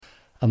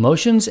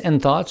Emotions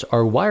and thoughts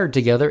are wired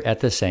together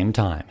at the same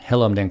time.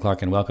 Hello, I'm Dan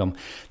Clark and welcome.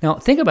 Now,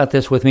 think about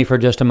this with me for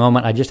just a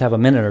moment. I just have a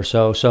minute or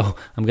so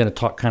I'm going to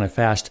talk kind of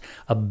fast.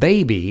 A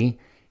baby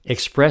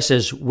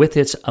expresses with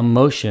its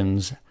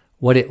emotions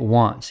what it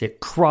wants.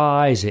 It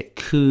cries, it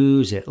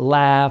coos, it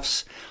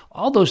laughs.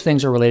 All those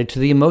things are related to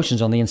the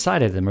emotions on the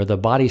inside of them, or the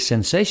body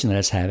sensation that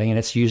it's having, and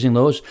it's using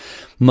those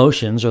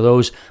motions or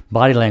those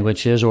body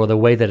languages or the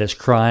way that it's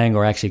crying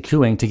or actually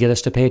cooing to get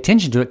us to pay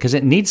attention to it because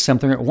it needs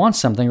something or it wants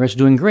something or it's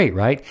doing great,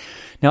 right?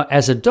 Now,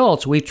 as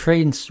adults, we've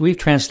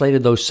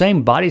translated those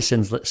same body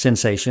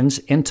sensations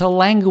into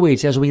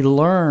language as we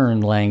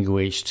learn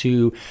language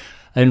to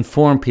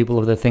inform people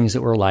of the things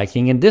that we're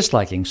liking and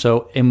disliking.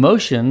 So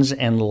emotions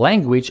and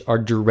language are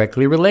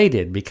directly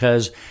related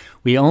because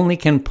we only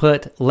can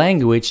put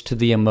language to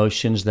the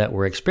emotions that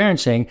we're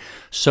experiencing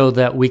so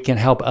that we can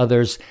help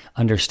others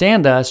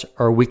understand us,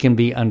 or we can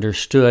be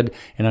understood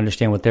and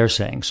understand what they're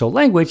saying. So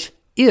language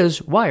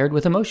is wired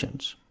with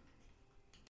emotions.